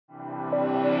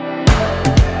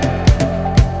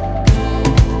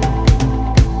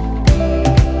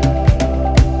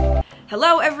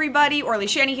Hello everybody, Orly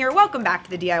Shani here. Welcome back to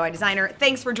the DIY Designer.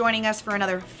 Thanks for joining us for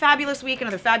another fabulous week,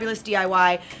 another fabulous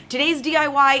DIY. Today's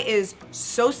DIY is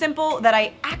so simple that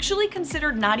I actually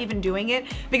considered not even doing it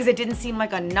because it didn't seem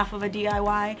like enough of a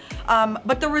DIY.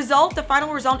 But the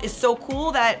final result is so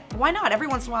cool that why not? Every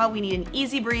once in a while we need an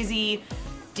easy breezy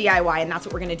DIY, and that's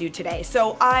what we're gonna do today.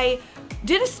 So I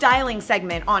did a styling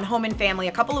segment on Home and Family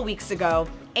a couple of weeks ago,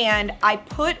 and I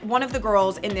put one of the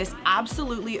girls in this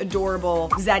absolutely adorable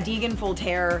Zadig and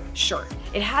Voltaire shirt.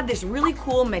 It had this really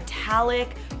cool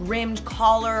metallic rimmed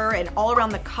collar and all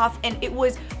around the cuff, and it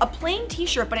was a plain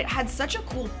t-shirt, but it had such a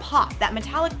cool pop. That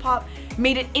metallic pop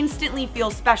made it instantly feel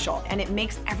special, and it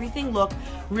makes everything look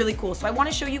really cool. So I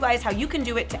wanna show you guys how you can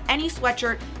do it to any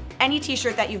sweatshirt, any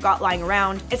t-shirt that you've got lying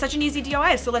around. It's such an easy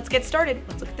DIY, so let's get started.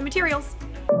 Let's look at the materials.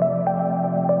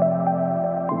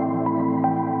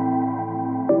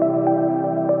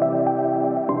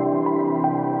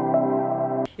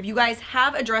 If you guys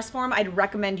have a dress form, I'd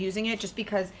recommend using it just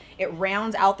because it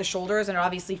rounds out the shoulders and it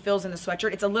obviously fills in the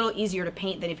sweatshirt. It's a little easier to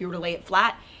paint than if you were to lay it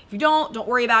flat. If you don't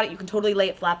worry about it. You can totally lay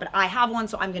it flat, but I have one,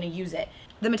 so I'm gonna use it.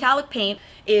 The metallic paint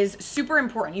is super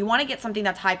important. You wanna get something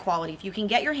that's high quality. If you can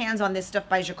get your hands on this stuff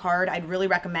by Jacquard, I'd really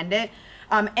recommend it.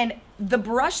 And the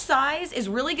brush size is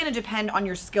really gonna depend on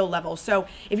your skill level. So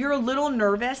if you're a little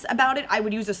nervous about it, I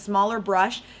would use a smaller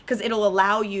brush because it'll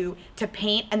allow you to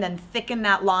paint and then thicken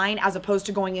that line as opposed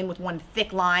to going in with one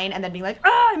thick line and then being like,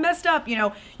 ah, I messed up. You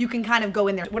know, you can kind of go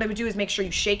in there. What I would do is make sure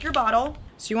you shake your bottle.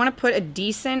 So you wanna put a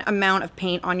decent amount of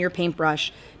paint on your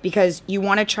paintbrush because you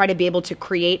wanna try to be able to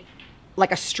create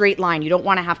like a straight line. You don't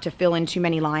wanna have to fill in too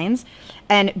many lines.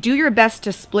 And do your best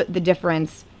to split the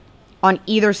difference on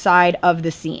either side of the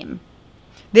seam.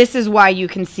 This is why you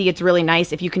can see it's really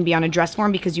nice if you can be on a dress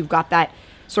form because you've got that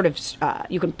sort of,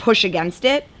 you can push against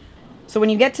it. So when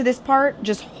you get to this part,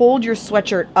 just hold your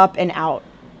sweatshirt up and out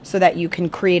so that you can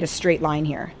create a straight line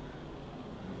here.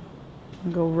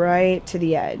 And go right to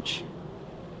the edge.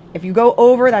 If you go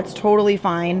over, that's totally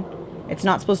fine. It's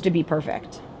not supposed to be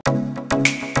perfect.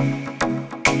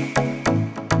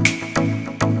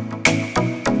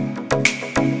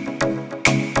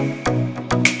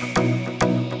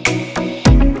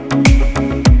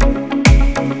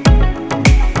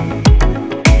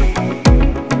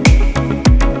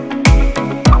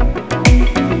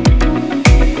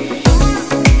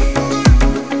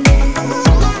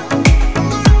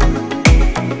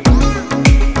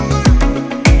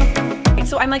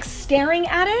 I'm like staring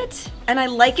at it and I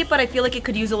like it, but I feel like it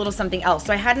could use a little something else.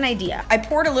 So I had an idea. I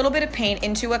poured a little bit of paint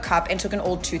into a cup and took an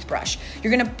old toothbrush.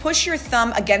 You're gonna push your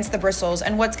thumb against the bristles,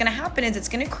 and what's gonna happen is it's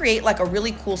gonna create like a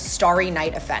really cool starry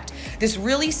night effect. This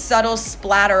really subtle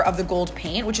splatter of the gold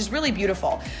paint, which is really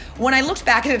beautiful. When I looked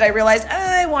back at it, I realized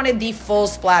I wanted the full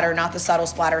splatter, not the subtle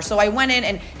splatter. So I went in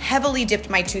and heavily dipped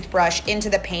my toothbrush into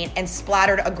the paint and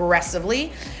splattered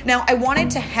aggressively. Now I wanted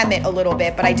to hem it a little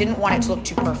bit, but I didn't want it to look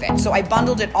too perfect. So I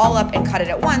bundled it all up and cut it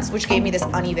at once, which gave me this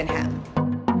uneven hem.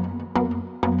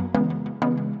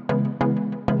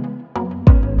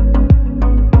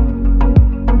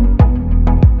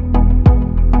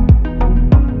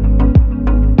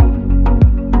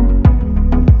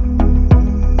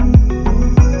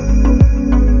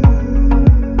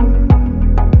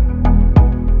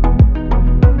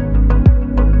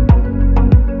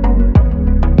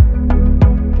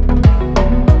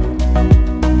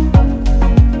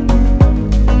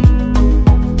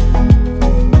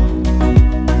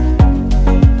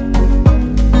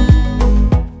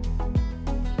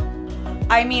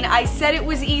 I mean, I said it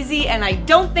was easy and I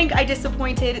don't think I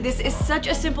disappointed. This is such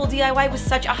a simple DIY with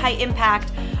such a high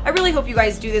impact. I really hope you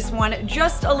guys do this one.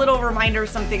 Just a little reminder,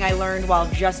 something I learned while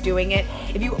just doing it.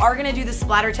 If you are gonna do the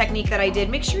splatter technique that I did,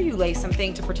 make sure you lay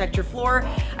something to protect your floor.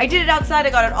 I did it outside, I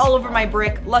got it all over my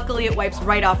brick. Luckily it wipes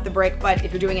right off the brick, but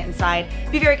if you're doing it inside,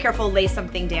 be very careful, lay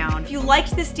something down. If you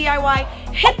liked this DIY,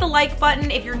 hit the like button.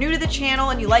 If you're new to the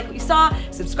channel and you like what you saw,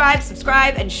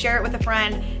 subscribe, and share it with a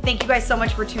friend. Thank you guys so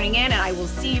much for tuning in, and I will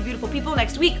see you beautiful people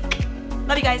next week.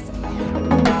 Love you guys.